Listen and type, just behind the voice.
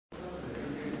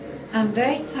I'm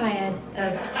very tired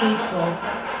of people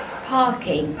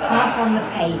parking half on the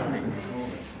pavement.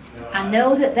 I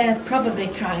know that they're probably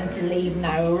trying to leave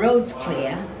narrow roads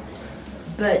clear,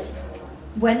 but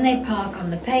when they park on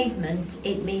the pavement,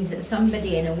 it means that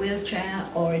somebody in a wheelchair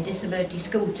or a disability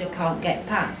scooter can't get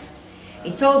past.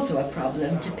 It's also a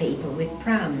problem to people with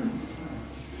prams.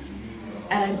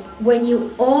 When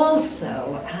you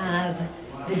also have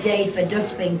the day for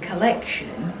dustbin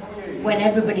collection, when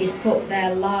everybody's put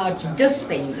their large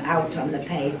dustbins out on the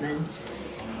pavement,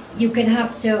 you can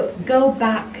have to go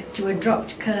back to a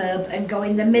dropped curb and go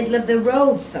in the middle of the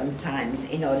road sometimes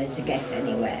in order to get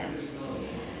anywhere.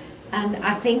 And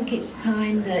I think it's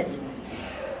time that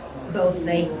both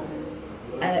the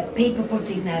people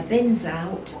putting their bins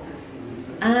out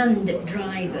and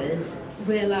drivers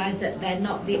realise that they're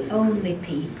not the only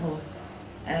people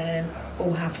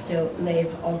who have to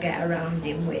live or get around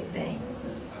in Whitby.